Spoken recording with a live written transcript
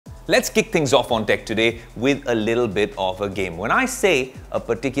Let's kick things off on Tech Today with a little bit of a game. When I say a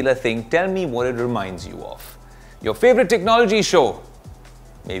particular thing, tell me what it reminds you of. Your favorite technology show?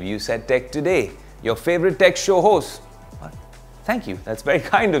 Maybe you said Tech Today. Your favorite tech show host? What? Thank you, that's very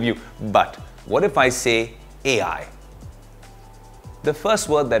kind of you. But what if I say AI? The first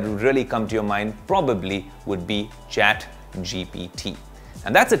word that would really come to your mind probably would be ChatGPT.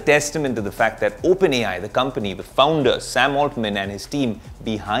 And that's a testament to the fact that OpenAI, the company, the founder, Sam Altman and his team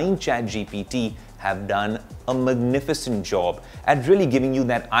behind ChatGPT have done a magnificent job at really giving you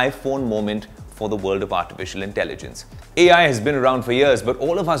that iPhone moment for the world of artificial intelligence. AI has been around for years, but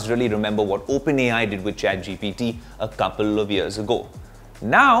all of us really remember what OpenAI did with ChatGPT a couple of years ago.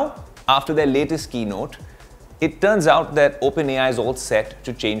 Now, after their latest keynote, it turns out that OpenAI is all set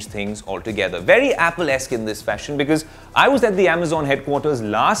to change things altogether. Very Apple-esque in this fashion, because I was at the Amazon headquarters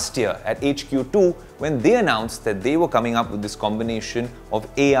last year at HQ2 when they announced that they were coming up with this combination of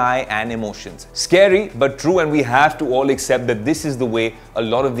AI and emotions. Scary, but true, and we have to all accept that this is the way a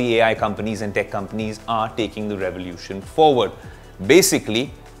lot of the AI companies and tech companies are taking the revolution forward.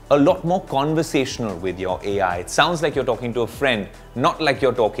 Basically, a lot more conversational with your AI. It sounds like you're talking to a friend, not like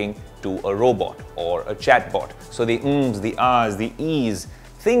you're talking to a robot or a chatbot. So the ums, the ahs, the e's,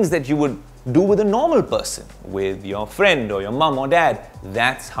 things that you would do with a normal person, with your friend or your mom or dad,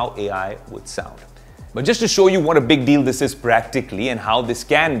 that's how AI would sound. But just to show you what a big deal this is practically and how this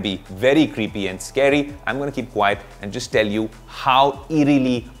can be very creepy and scary, I'm going to keep quiet and just tell you how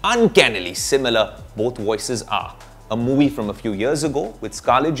eerily, uncannily similar both voices are. A movie from a few years ago with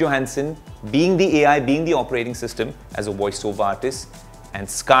Scarlett Johansson being the AI, being the operating system as a voiceover artist, and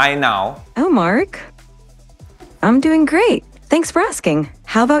Sky now. Oh, Mark. I'm doing great. Thanks for asking.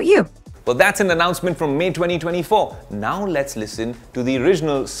 How about you? Well, that's an announcement from May 2024. Now let's listen to the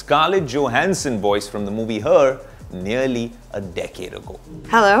original Scarlett Johansson voice from the movie Her nearly a decade ago.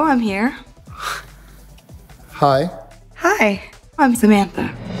 Hello, I'm here. Hi. Hi, I'm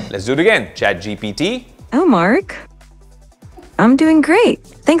Samantha. Let's do it again. ChatGPT. Oh, Mark. I'm doing great.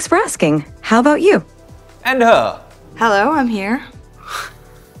 Thanks for asking. How about you? And Her. Hello, I'm here.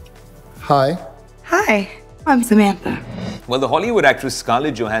 Hi. Hi, I'm Samantha. Well, the Hollywood actress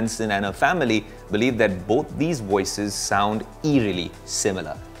Scarlett Johansson and her family believe that both these voices sound eerily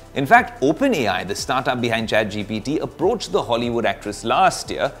similar. In fact, OpenAI, the startup behind ChatGPT, approached the Hollywood actress last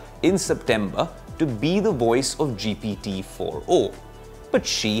year in September to be the voice of GPT-4o. But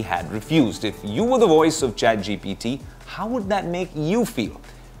she had refused. If you were the voice of ChatGPT, how would that make you feel?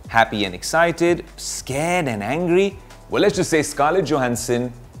 Happy and excited? Scared and angry? Well, let's just say Scarlett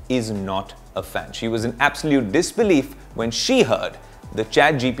Johansson is not a fan. She was in absolute disbelief when she heard the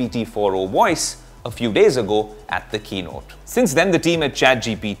ChatGPT-4o voice a few days ago at the keynote. Since then, the team at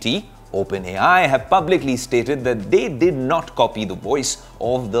ChatGPT, OpenAI, have publicly stated that they did not copy the voice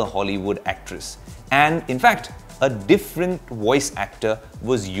of the Hollywood actress. And in fact, a different voice actor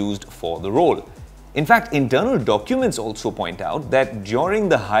was used for the role. In fact, internal documents also point out that during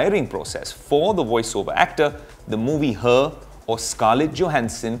the hiring process for the voiceover actor, the movie Her or Scarlett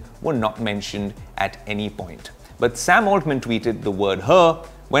Johansson were not mentioned at any point. But Sam Altman tweeted the word Her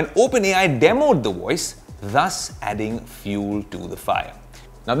when OpenAI demoed the voice, thus adding fuel to the fire.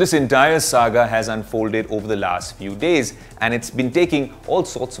 Now, this entire saga has unfolded over the last few days, and it's been taking all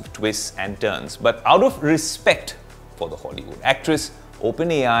sorts of twists and turns. But out of respect for the Hollywood actress,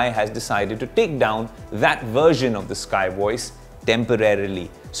 OpenAI has decided to take down that version of the Sky voice temporarily.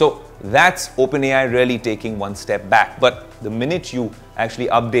 So that's OpenAI really taking one step back. But the minute you actually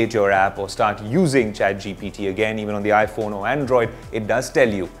update your app or start using ChatGPT again, even on the iPhone or Android, it does tell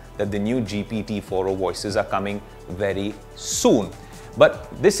you that the new GPT-4o voices are coming very soon. But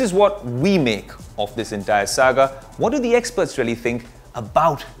this is what we make of this entire saga. What do the experts really think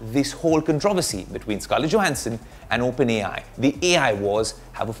about this whole controversy between Scarlett Johansson and OpenAI? The AI wars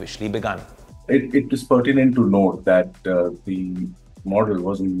have officially begun. It is pertinent to note that the model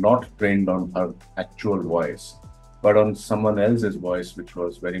was not trained on her actual voice, but on someone else's voice, which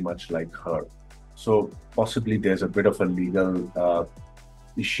was very much like her. So possibly there's a bit of a legal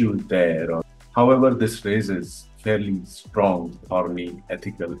issue there. However, this raises fairly strong, thorny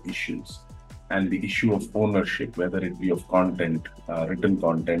ethical issues. And the issue of ownership, whether it be of content, written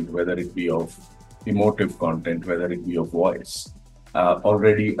content, whether it be of emotive content, whether it be of voice.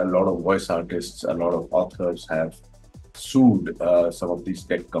 Already a lot of voice artists, a lot of authors have sued some of these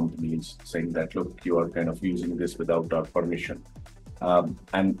tech companies, saying that, look, you are kind of using this without our permission.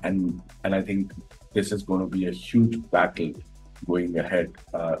 And I think this is going to be a huge battle going ahead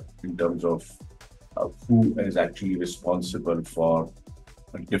in terms of who is actually responsible for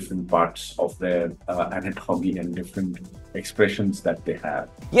different parts of their anatomy and different expressions that they have.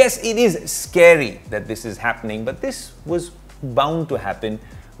 Yes, it is scary that this is happening, but this was bound to happen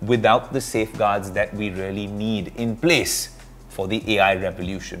without the safeguards that we really need in place for the AI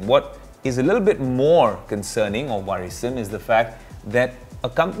revolution. What is a little bit more concerning or worrisome is the fact that a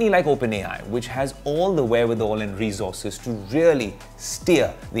company like OpenAI, which has all the wherewithal and resources to really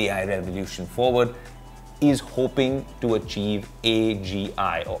steer the AI revolution forward, is hoping to achieve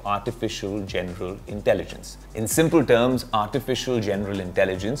AGI, or Artificial General Intelligence. In simple terms, Artificial General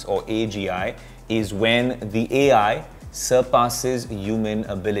Intelligence, or AGI, is when the AI surpasses human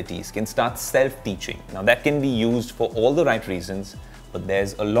abilities, can start self-teaching. Now that can be used for all the right reasons, but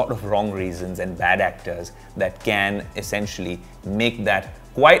there's a lot of wrong reasons and bad actors that can essentially make that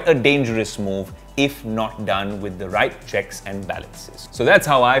quite a dangerous move if not done with the right checks and balances. So that's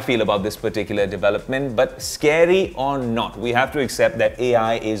how I feel about this particular development, but scary or not, we have to accept that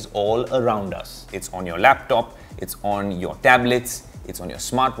AI is all around us. It's on your laptop, it's on your tablets, it's on your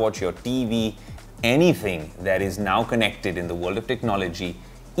smartwatch, your TV, anything that is now connected in the world of technology,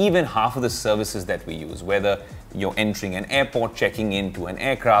 even half of the services that we use, whether you're entering an airport, checking into an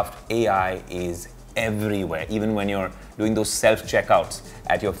aircraft, AI is everywhere, even when you're doing those self-checkouts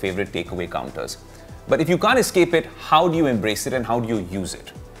at your favorite takeaway counters. But if you can't escape it, how do you embrace it and how do you use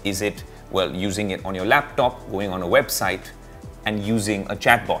it? Is it, well, using it on your laptop, going on a website and using a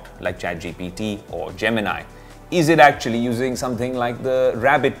chatbot like ChatGPT or Gemini? Is it actually using something like the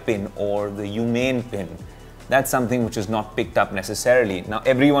Rabbit pin or the Humane pin? That's something which is not picked up necessarily. Now,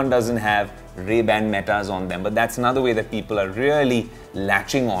 everyone doesn't have Ray-Ban Metas on them, but that's another way that people are really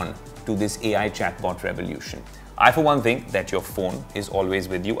latching on to this AI chatbot revolution. I, for one, think that your phone is always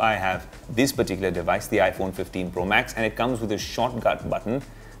with you. I have this particular device, the iPhone 15 Pro Max, and it comes with a shortcut button.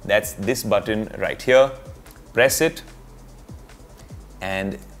 That's this button right here. Press it,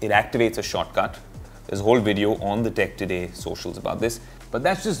 and it activates a shortcut. There's a whole video on the Tech Today socials about this. But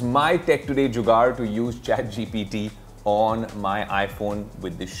that's just my Tech Today jugaad to use ChatGPT on my iPhone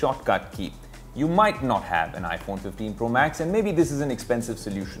with the shortcut key. You might not have an iPhone 15 Pro Max, and maybe this is an expensive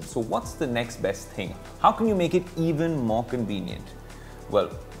solution. So what's the next best thing? How can you make it even more convenient? Well,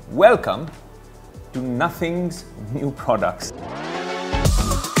 welcome to Nothing's new products.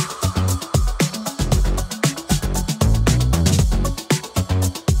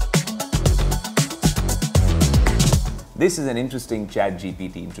 This is an interesting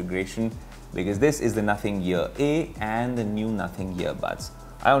ChatGPT integration because this is the Nothing Ear A and the new Nothing earbuds.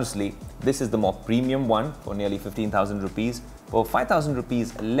 This is the more premium one for nearly 15,000 rupees. For 5,000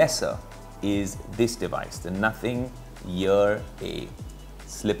 rupees lesser is this device, the Nothing Ear A.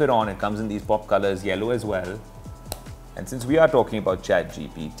 Slip it on, it comes in these pop colors, yellow as well. And since we are talking about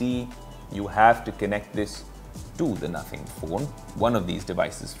ChatGPT, you have to connect this to the Nothing phone, one of these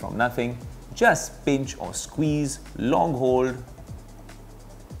devices from Nothing. Just pinch or squeeze, long hold.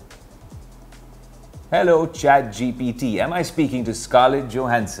 Hello ChatGPT, am I speaking to Scarlett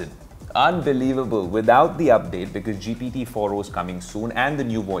Johansson? Unbelievable, without the update, because GPT-4o is coming soon and the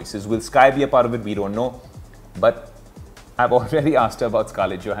new voices. Will Sky be a part of it? We don't know. But I've already asked her about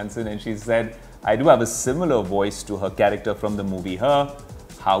Scarlett Johansson and she said, I do have a similar voice to her character from the movie Her.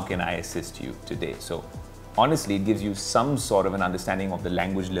 How can I assist you today? So honestly, it gives you some sort of an understanding of the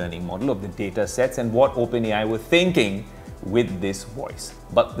language learning model, of the data sets and what OpenAI were thinking with this voice.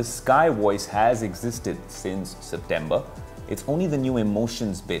 But the Sky voice has existed since September. It's only the new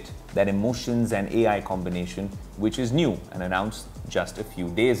emotions bit, that emotions and AI combination, which is new and announced just a few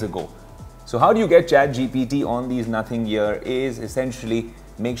days ago. So how do you get ChatGPT on these Nothing Ear is essentially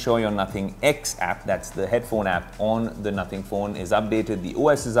make sure your Nothing X app, that's the headphone app on the Nothing phone, is updated, the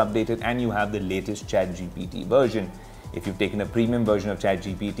OS is updated, and you have the latest ChatGPT version. If you've taken a premium version of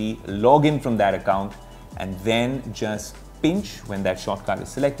ChatGPT, log in from that account and then just pinch when that shortcut is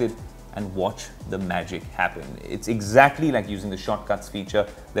selected and watch the magic happen. It's exactly like using the shortcuts feature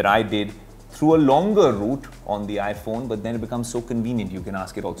that I did through a longer route on the iPhone, but then it becomes so convenient. You can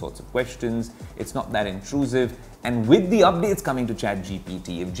ask it all sorts of questions. It's not that intrusive. And with the updates coming to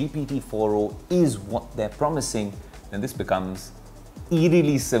ChatGPT, if GPT-4o is what they're promising, then this becomes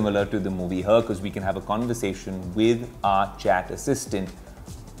eerily similar to the movie Her, because we can have a conversation with our chat assistant.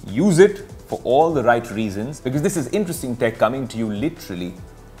 Use it for all the right reasons, because this is interesting tech coming to you literally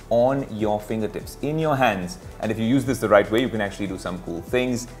on your fingertips, in your hands. And if you use this the right way, you can actually do some cool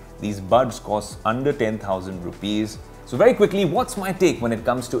things. These buds cost under 10,000 rupees. So very quickly, what's my take when it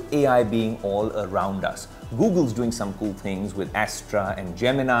comes to AI being all around us? Google's doing some cool things with Astra and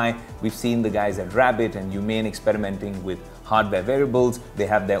Gemini. We've seen the guys at Rabbit and Humane experimenting with hardware variables. They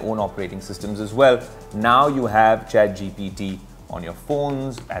have their own operating systems as well. Now you have ChatGPT on your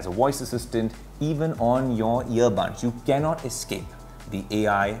phones, as a voice assistant, even on your earbuds. You cannot escape the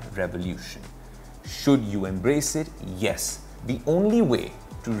AI revolution. Should you embrace it? Yes. The only way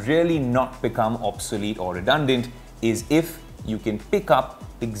to really not become obsolete or redundant is if you can pick up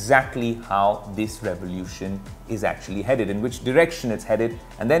exactly how this revolution is actually headed, in which direction it's headed,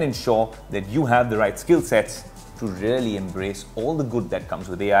 and then ensure that you have the right skill sets to really embrace all the good that comes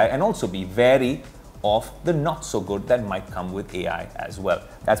with AI, and also be wary of the not so good that might come with AI as well.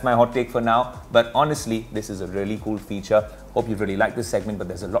 That's my hot take for now, but honestly, this is a really cool feature. Hope you really like this segment, but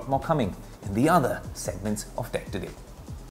there's a lot more coming in the other segments of Tech Today.